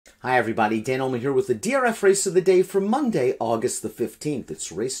Hi everybody, Dan Illman here with the DRF race of the day for Monday, August the 15th.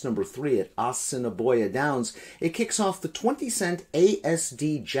 It's race number 3 at Assiniboia Downs. It kicks off the 20-cent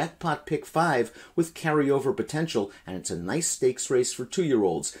ASD Jackpot Pick 5 with carryover potential, and it's a nice stakes race for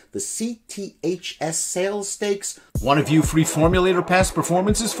 2-year-olds. The C.T.H.S. Sales Stakes. Want to view free Formulator past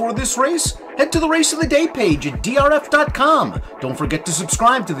performances for this race? Head to the Race of the Day page at DRF.com. Don't forget to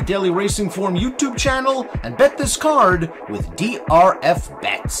subscribe to the Daily Racing Form YouTube channel and bet this card with DRF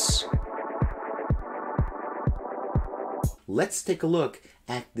Bets. Let's take a look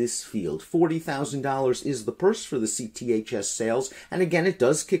at this field. $40,000 is the purse for the C.T.H.S. sales, and again it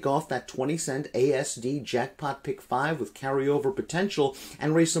does kick off that 20-cent ASD Jackpot Pick 5 with carryover potential,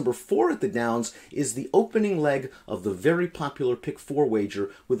 and race number 4 at the Downs is the opening leg of the very popular Pick 4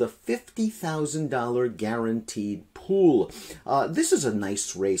 wager with a $50,000 guaranteed pool. This is a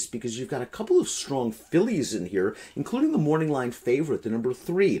nice race because you've got a couple of strong fillies in here, including the morning line favorite, the number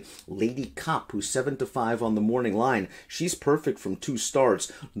 3, Lady Cop, who's 7-5 on the morning line. She's perfect from 2 starts.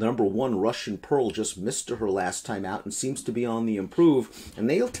 Number 1, Russian Pearl, just missed to her last time out and seems to be on the improve, and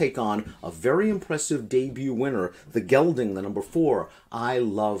they'll take on a very impressive debut winner, the gelding, the number 4, I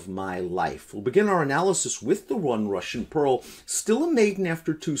Love My Life. We'll begin our analysis with the 1, Russian Pearl, still a maiden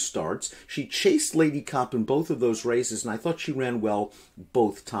after 2 starts. She chased Lady Cop in both of those races, and I thought she ran well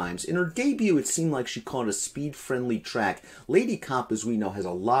both times. In her debut, it seemed like she caught a speed-friendly track. Lady Cop, as we know, has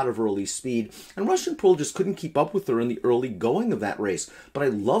a lot of early speed, and Russian Pearl just couldn't keep up with her in the early going of that race. But I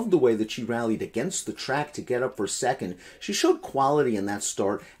loved the way that she rallied against the track to get up for second. She showed quality in that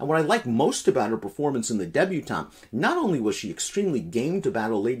start, and what I like most about her performance in the debutante, not only was she extremely game to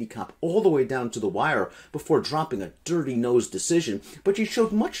battle Lady Cop all the way down to the wire before dropping a dirty-nosed decision, but she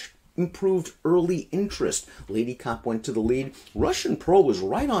showed much improved early interest. Lady Cop went to the lead. Russian Pearl was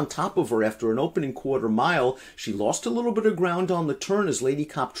right on top of her after an opening quarter mile. She lost a little bit of ground on the turn as Lady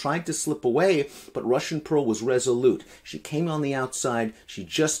Cop tried to slip away, but Russian Pearl was resolute. She came on the outside, she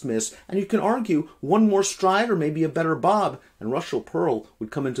just missed, and you can argue one more stride or maybe a better bob, and Russian Pearl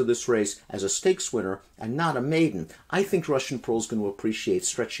would come into this race as a stakes winner and not a maiden. I think Russian Pearl's going to appreciate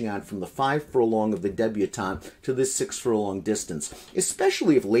stretching out from the 5 furlong of the debutante to this 6 furlong distance,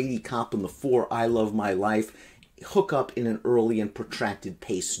 especially if Lady Cop and the 4, I Love My Life, hook up in an early and protracted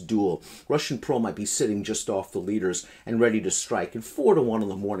pace duel. Russian Pearl might be sitting just off the leaders and ready to strike, and 4-1 on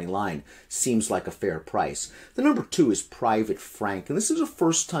the morning line seems like a fair price. The number 2 is Private Frank, and this is a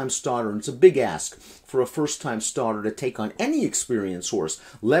first-time starter, and it's a big ask for a first-time starter to take on any experienced horse,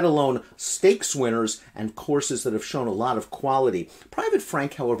 let alone stakes winners and horses that have shown a lot of quality. Private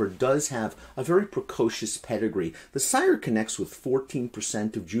Frank, however, does have a very precocious pedigree. The sire connects with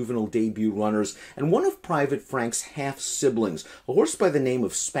 14% of juvenile debut runners, and one of Private Frank's half-siblings, a horse by the name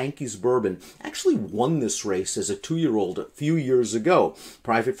of Spanky's Bourbon, actually won this race as a 2-year-old a few years ago.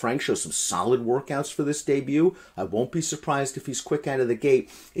 Private Frank shows some solid workouts for this debut. I won't be surprised if he's quick out of the gate.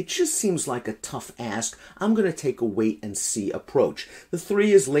 It just seems like a tough ask. I'm going to take a wait-and-see approach. The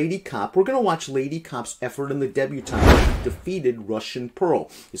 3 is Lady Cop. We're going to watch Lady Cop's effort in the debutante. She defeated Russian Pearl.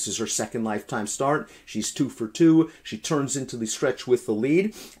 This is her second lifetime start. She's 2 for 2. She turns into the stretch with the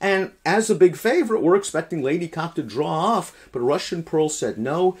lead. And as a big favorite, we're expecting Lady Cop to draw off, but Russian Pearl said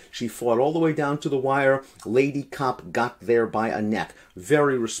no. She fought all the way down to the wire. Lady Cop got there by a neck.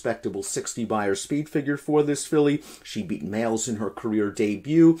 Very respectable 60 buyer speed figure for this filly. She beat males in her career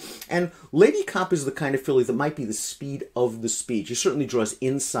debut. And Lady Cop is the kind of filly that might be the speed of the speed. She certainly draws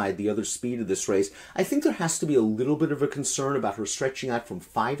inside the other speed of this race. I think there has to be a little bit of a concern about her stretching out from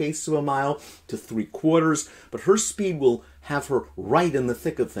 5/8 of a mile to 3/4, but her speed will have her right in the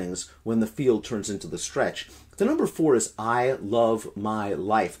thick of things when the field turns into the stretch. The number 4 is I Love My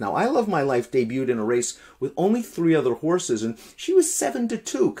Life. Now, I Love My Life debuted in a race with only 3 other horses, and she was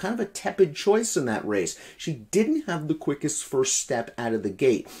 7-2, kind of a tepid choice in that race. She didn't have the quickest first step out of the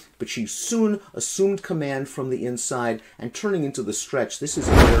gate, but she soon assumed command from the inside, and turning into the stretch, this is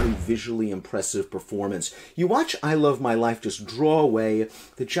a very visually impressive performance. You watch I Love My Life just draw away.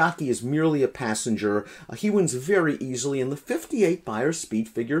 The jockey is merely a passenger. He wins very easily, and the 58 buyer speed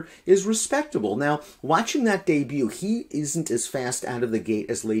figure is respectable. Now, watching that debut, he isn't as fast out of the gate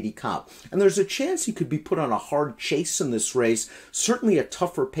as Lady Cop, and there's a chance he could be put on a hard chase in this race, certainly a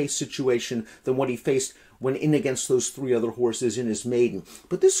tougher pace situation than what he faced when in against those 3 other horses in his maiden.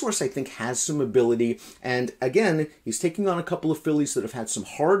 But this horse, I think, has some ability. And again, he's taking on a couple of fillies that have had some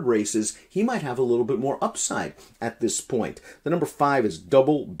hard races. He might have a little bit more upside at this point. The number 5 is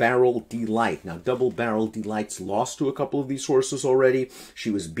Double Barrel Delight. Now, Double Barrel Delight's lost to a couple of these horses already. She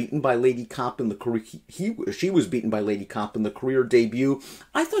was beaten by Lady Cop in the career. She was beaten by Lady Cop in the career debut.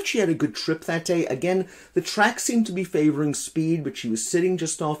 I thought she had a good trip that day. Again, the track seemed to be favoring speed, but she was sitting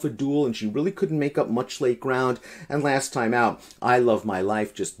just off a duel, and she really couldn't make up much late ground. And last time out, I Love My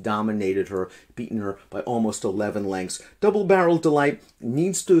Life just dominated her, beating her by almost 11 lengths. Double Barrel Delight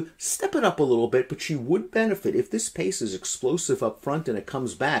needs to step it up a little bit, but she would benefit if this pace is explosive up front and it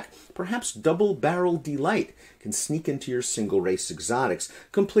comes back. Perhaps Double Barrel Delight can sneak into your single race exotics.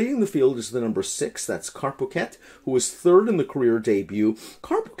 Completing the field is the number 6, that's Carpoquet, who was 3rd in the career debut.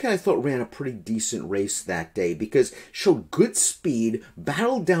 Carpoquet, I thought, ran a pretty decent race that day because showed good speed,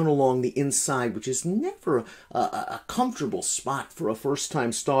 battled down along the inside, which is never a comfortable spot for a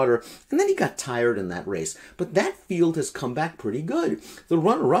first-time starter, and then he got tired in that race. But that field has come back pretty good. The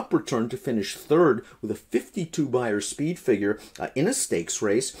runner-up returned to finish 3rd with a 52-buyer speed figure in a stakes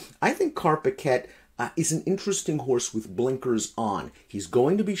race. I think Carpoquet is an interesting horse with blinkers on. He's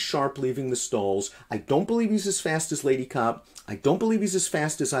going to be sharp leaving the stalls. I don't believe he's as fast as Lady Cop. I don't believe he's as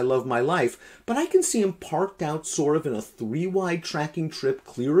fast as I Love My Life, but I can see him parked out sort of in a 3-wide tracking trip,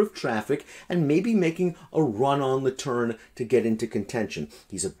 clear of traffic, and maybe making a run on the turn to get into contention.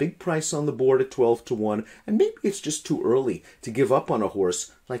 He's a big price on the board at 12-1, and maybe it's just too early to give up on a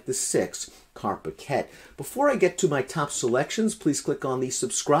horse like the 6, Carpoquet. Before I get to my top selections, please click on the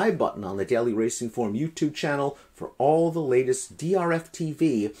subscribe button on the Daily Racing Form YouTube channel for all the latest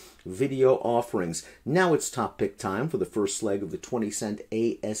DRFTV video offerings. Now it's top pick time for the first leg of the 20-cent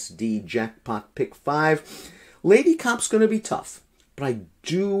ASD Jackpot Pick 5. Lady Cop's going to be tough, but I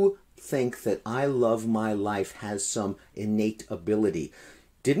do think that I Love My Life has some innate ability.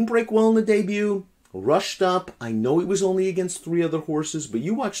 Didn't break well in the debut, rushed up. I know he was only against 3 other horses, but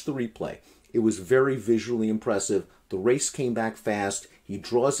you watch the replay. It was very visually impressive. The race came back fast. He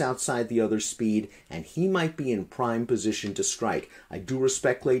draws outside the other speed, and he might be in prime position to strike. I do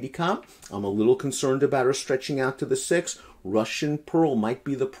respect Lady Cop. I'm a little concerned about her stretching out to the 6. Russian Pearl might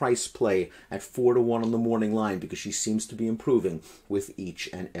be the price play at 4-1 on the morning line because she seems to be improving with each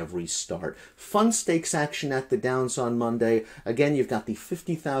and every start. Fun stakes action at the Downs on Monday. Again, you've got the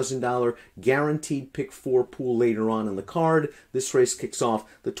 $50,000 guaranteed pick 4 pool later on in the card. This race kicks off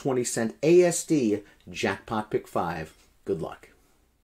the 20-cent ASD Jackpot Pick 5. Good luck.